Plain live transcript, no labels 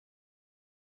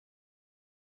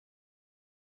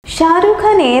ഷാരൂഖ്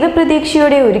ഖാൻ ഏറെ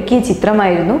പ്രതീക്ഷയോടെ ഒരുക്കിയ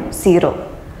ചിത്രമായിരുന്നു സീറോ.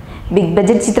 ബിഗ്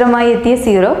ബജറ്റ് ചിത്രമായി എത്തിയ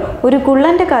സീറോ ഒരു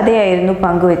കുള്ളന്റെ കഥയായിരുന്നു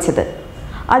പങ്കുവച്ചത്.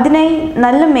 അതിനായി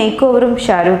നല്ല മേക്ക് ഓവറും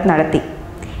ഷാരൂഖ് നടത്തി.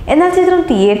 എന്നാൽ ചിത്രം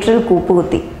തിയേറ്ററിൽ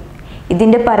കൂപ്പുകുത്തി.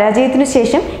 ഇതിന്റെ പരാജയത്തിനു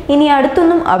ശേഷം ഇനി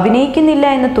അടുത്തൊന്നും അഭിനയിക്കുന്നില്ല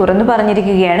എന്ന് തുറന്നു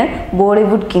പറഞ്ഞിരിക്കുകയാണ്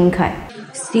ബോളിവുഡ് കിങ് ഖാൻ.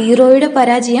 സീറോയുടെ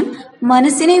പരാജയം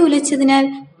മനസ്സിനെ ഉലച്ചതിനാൽ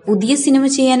പുതിയ സിനിമ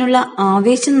ചെയ്യാനുള്ള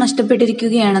ആവേശം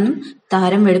നഷ്ടപ്പെട്ടിരിക്കുകയാണെന്നും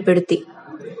താരം വെളിപ്പെടുത്തി.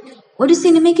 ഒരു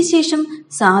സിനിമയ്ക്ക് ശേഷം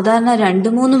സാധാരണ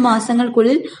 2-3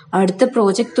 മാസങ്ങൾക്കുള്ളിൽ അടുത്ത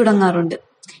പ്രോജക്റ്റ് തുടങ്ങാറുണ്ട്.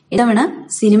 ഇത്തവണ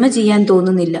സിനിമ ചെയ്യാൻ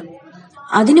തോന്നുന്നില്ല.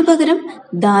 അതിനു പകരം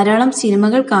ധാരാളം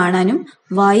സിനിമകൾ കാണാനും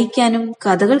വായിക്കാനും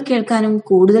കഥകൾ കേൾക്കാനും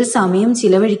കൂടുതൽ സമയം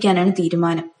ചിലവഴിക്കാനാണ്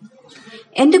തീരുമാനം.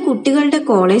 എന്റെ കുട്ടികളുടെ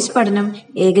കോളേജ് പഠനം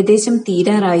ഏകദേശം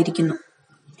തീരാറായിരിക്കുന്നു.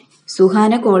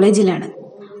 സുഹാന കോളേജിലാണ്.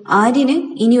 ആര്യന്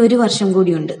ഇനി 1 വർഷം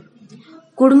കൂടിയുണ്ട്.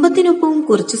 കുടുംബത്തിനൊപ്പവും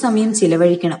കുറച്ചു സമയം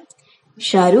ചിലവഴിക്കണം,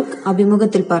 ഷാരൂഖ്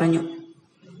അഭിമുഖത്തിൽ പറഞ്ഞു.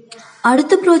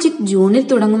 അടുത്ത പ്രോജക്റ്റ് ജൂണിൽ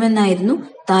തുടങ്ങുമെന്നായിരുന്നു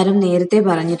താരം നേരത്തെ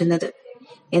പറഞ്ഞിരുന്നത്.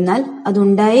 എന്നാൽ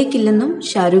അതുണ്ടായേക്കില്ലെന്നും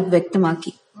ഷാരൂഖ്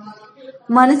വ്യക്തമാക്കി.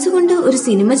 മനസ്സുകൊണ്ട് ഒരു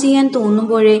സിനിമ ചെയ്യാൻ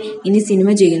തോന്നുമ്പോഴേ ഇനി സിനിമ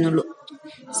ചെയ്യുന്നുള്ളൂ.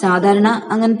 സാധാരണ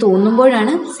അങ്ങനെ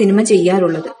തോന്നുമ്പോഴാണ് സിനിമ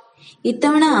ചെയ്യാറുള്ളത്.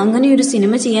 ഇത്തവണ അങ്ങനെയൊരു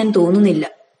സിനിമ ചെയ്യാൻ തോന്നുന്നില്ല,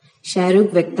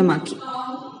 ഷാരൂഖ് വ്യക്തമാക്കി.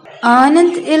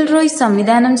 ആനന്ദ് എൽ റോയ്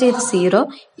സംവിധാനം ചെയ്ത സീറോ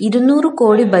 200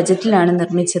 കോടി ബജറ്റിലാണ്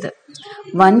നിർമ്മിച്ചത്.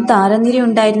 വൻ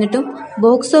താരനിരയുണ്ടായിരുന്നിട്ടും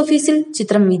ബോക്സ് ഓഫീസിൽ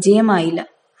ചിത്രം വിജയമായില്ല.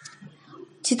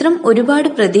 ചിത്രം ഒരുപാട്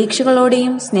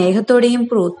പ്രതീക്ഷകളോടെയും സ്നേഹത്തോടെയും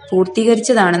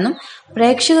പൂർത്തീകരിച്ചതാണെന്നും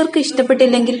പ്രേക്ഷകർക്ക്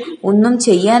ഇഷ്ടപ്പെട്ടില്ലെങ്കിൽ ഒന്നും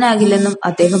ചെയ്യാനാകില്ലെന്നും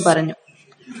അദ്ദേഹം പറഞ്ഞു.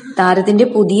 താരത്തിന്റെ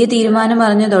പുതിയ തീരുമാനം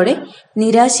അറിഞ്ഞതോടെ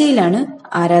നിരാശയിലാണ്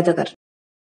ആരാധകർ.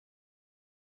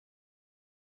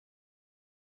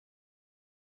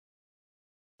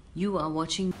 You're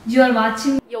watching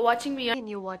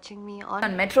me on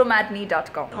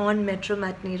metromatinee.com. on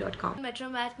metromatinee.com.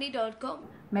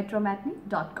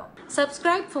 metromatinee.com.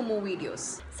 Subscribe for more videos.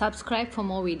 Subscribe for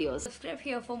more videos. Subscribe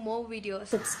here for more videos.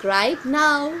 Subscribe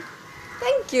now.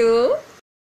 Thank you.